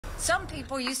Some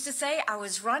people used to say I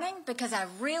was running because I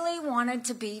really wanted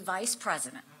to be vice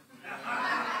president.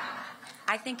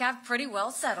 I think I've pretty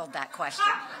well settled that question.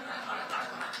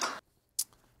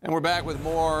 And we're back with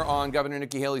more on Governor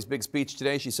Nikki Haley's big speech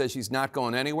today. She says she's not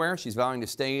going anywhere. She's vowing to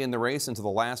stay in the race until the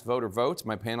last voter votes.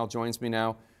 My panel joins me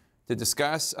now to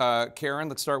discuss. Karen,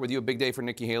 let's start with you. A big day for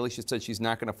Nikki Haley. She said she's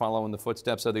not going to follow in the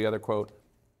footsteps of the other, quote,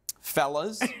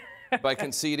 fellas, by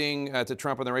conceding to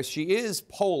Trump in the race. She is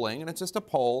polling, and it's just a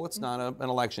poll. It's not an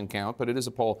election count, but it is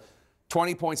a poll.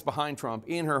 20 points behind Trump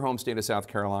in her home state of South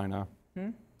Carolina.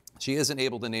 She isn't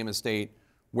able to name a state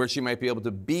where she might be able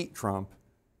to beat Trump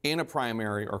in a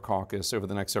primary or caucus over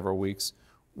the next several weeks.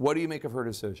 What do you make of her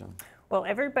decision? Well,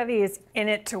 everybody is in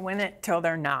it to win it till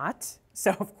they're not.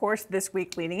 So, of course, this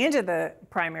week leading into the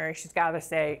primary, she's got to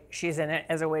say she's in it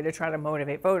as a way to try to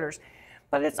motivate voters.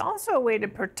 But it's also a way to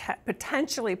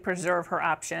potentially preserve her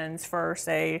options for,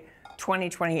 say,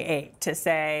 2028, to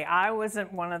say, I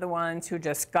wasn't one of the ones who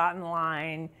just got in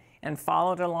line and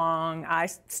followed along. I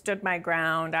stood my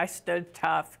ground. I stood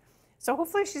tough. So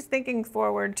hopefully she's thinking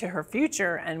forward to her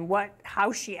future and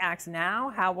how she acts now,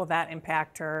 how will that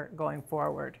impact her going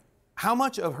forward? How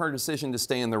much of her decision to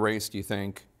stay in the race, do you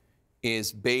think,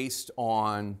 is based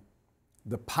on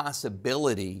the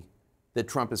possibility that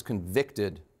Trump is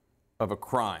convicted of a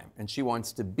crime and she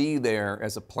wants to be there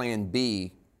as a plan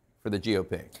B for the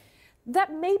GOP?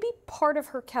 That may be part of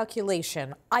her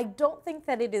calculation. I don't think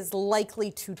that it is likely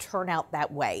to turn out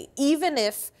that way, even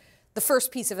if the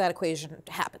first piece of that equation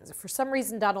happens. If for some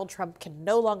reason Donald Trump can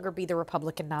no longer be the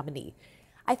Republican nominee,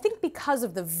 I think because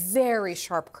of the very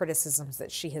sharp criticisms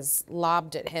that she has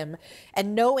lobbed at him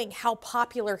and knowing how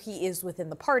popular he is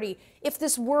within the party, if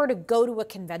this were to go to a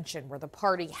convention where the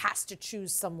party has to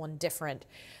choose someone different,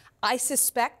 I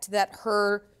suspect that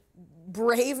her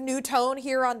brave new tone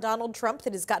here on Donald Trump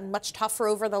that has gotten much tougher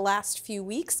over the last few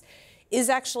weeks is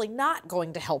actually not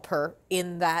going to help her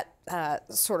in that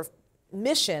sort of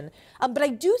mission. But I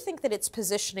do think that it's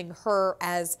positioning her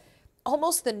as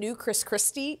almost the new Chris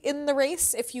Christie in the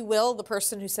race, if you will, the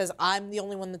person who says, I'm the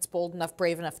only one that's bold enough,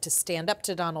 brave enough to stand up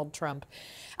to Donald Trump.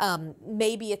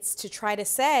 Maybe it's to try to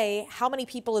say how many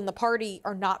people in the party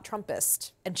are not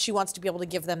Trumpist, and she wants to be able to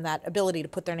give them that ability to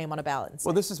put their name on a ballot.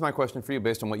 Well, this is my question for you,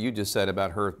 based on what you just said about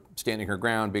her standing her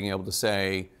ground, being able to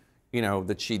say,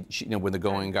 that she when the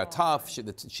going got tough,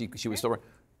 that she was still.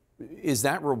 Is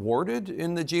that rewarded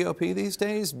in the GOP these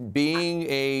days, being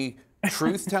a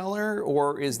truth teller,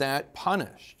 or is that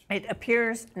punished? It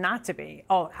appears not to be.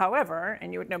 However,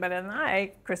 and you would know better than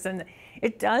I, Kristen,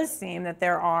 it does seem that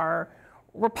there are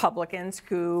Republicans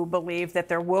who believe that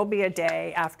there will be a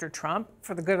day after Trump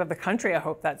for the good of the country. I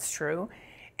hope that's true.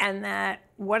 And that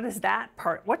what does that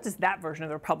version of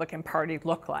the Republican Party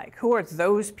look like? Who are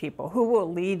those people? Who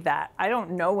will lead that? I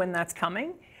don't know when that's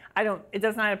coming. It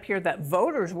does not appear that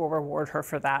voters will reward her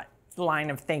for that line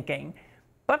of thinking,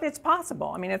 but it's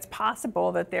possible. I mean, it's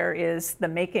possible that there is the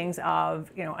makings of,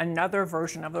 another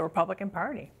version of the Republican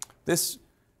Party. There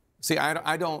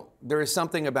is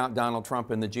something about Donald Trump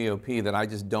and the GOP that I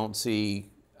just don't see.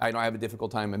 I have a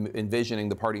difficult time envisioning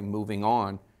the party moving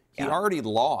on. He already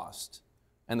lost,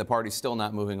 and the party's still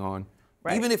not moving on.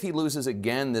 Right. Even if he loses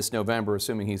again this November,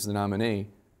 assuming he's the nominee,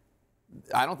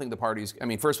 I don't think the party's. I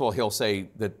mean, first of all, he'll say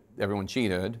that everyone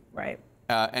cheated. Right.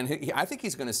 And I think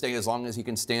he's going to stay as long as he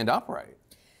can stand upright.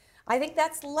 I think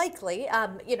that's likely.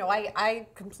 I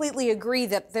completely agree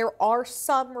that there are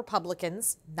some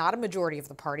Republicans, not a majority of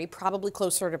the party, probably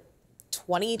closer to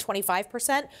 20,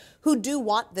 25%, who do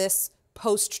want this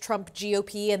post-Trump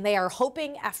GOP, and they are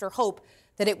hoping after hope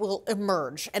that it will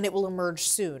emerge, and it will emerge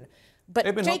soon. But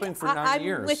they've been hoping for 9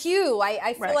 years. I'm with you.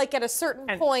 I feel like at a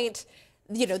certain point,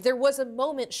 there was a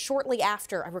moment shortly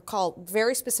after, I recall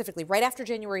very specifically, right after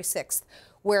January 6th,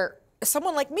 where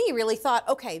someone like me really thought,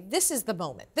 okay, this is the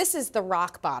moment. This is the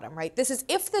rock bottom, right? This is,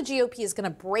 if the GOP is going to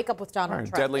break up with Donald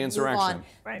Trump, deadly insurrection.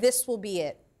 This will be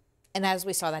it. And as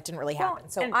we saw, that didn't really happen.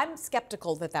 So I'm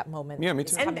skeptical that moment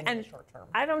is coming in the short term.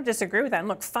 I don't disagree with that. And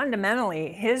look,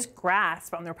 fundamentally, his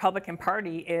grasp on the Republican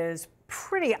Party is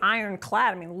pretty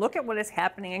ironclad. I mean, look at what is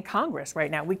happening in Congress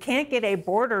right now. We can't get a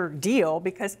border deal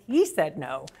because he said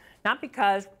no, not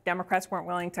because Democrats weren't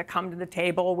willing to come to the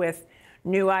table with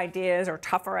new ideas or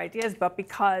tougher ideas, but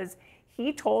because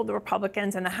he told the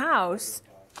Republicans in the House,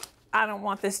 I don't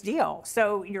want this deal.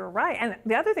 So you're right. And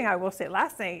the other thing I will say,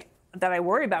 last thing that I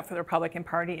worry about for the Republican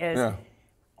Party is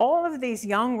all of these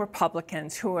young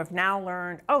Republicans who have now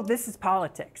learned, oh, this is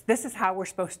politics. This is how we're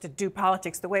supposed to do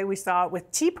politics, the way we saw it with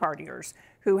Tea Partiers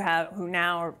who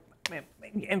now are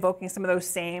invoking some of those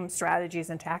same strategies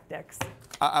and tactics.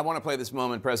 I want to play this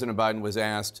moment. President Biden was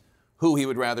asked who he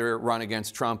would rather run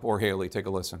against, Trump or Haley. Take a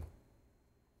listen.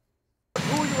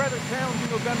 Who would you rather challenge in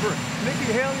November,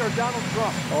 Nikki Haley or Donald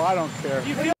Trump? Oh, I don't care.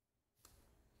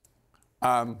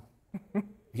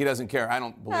 He doesn't care. I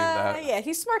don't believe that. Yeah,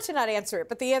 he's smart to not answer it,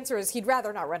 but the answer is he'd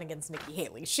rather not run against Nikki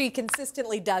Haley. She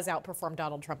consistently does outperform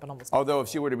Donald Trump in almost. Although if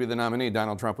she were to be the nominee,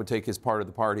 Donald Trump would take his part of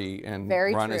the party and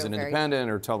run as an independent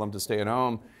or tell them to stay at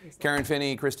home. Karen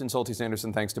Finney, Kristen, Soltis,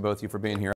 Anderson, thanks to both of you for being here.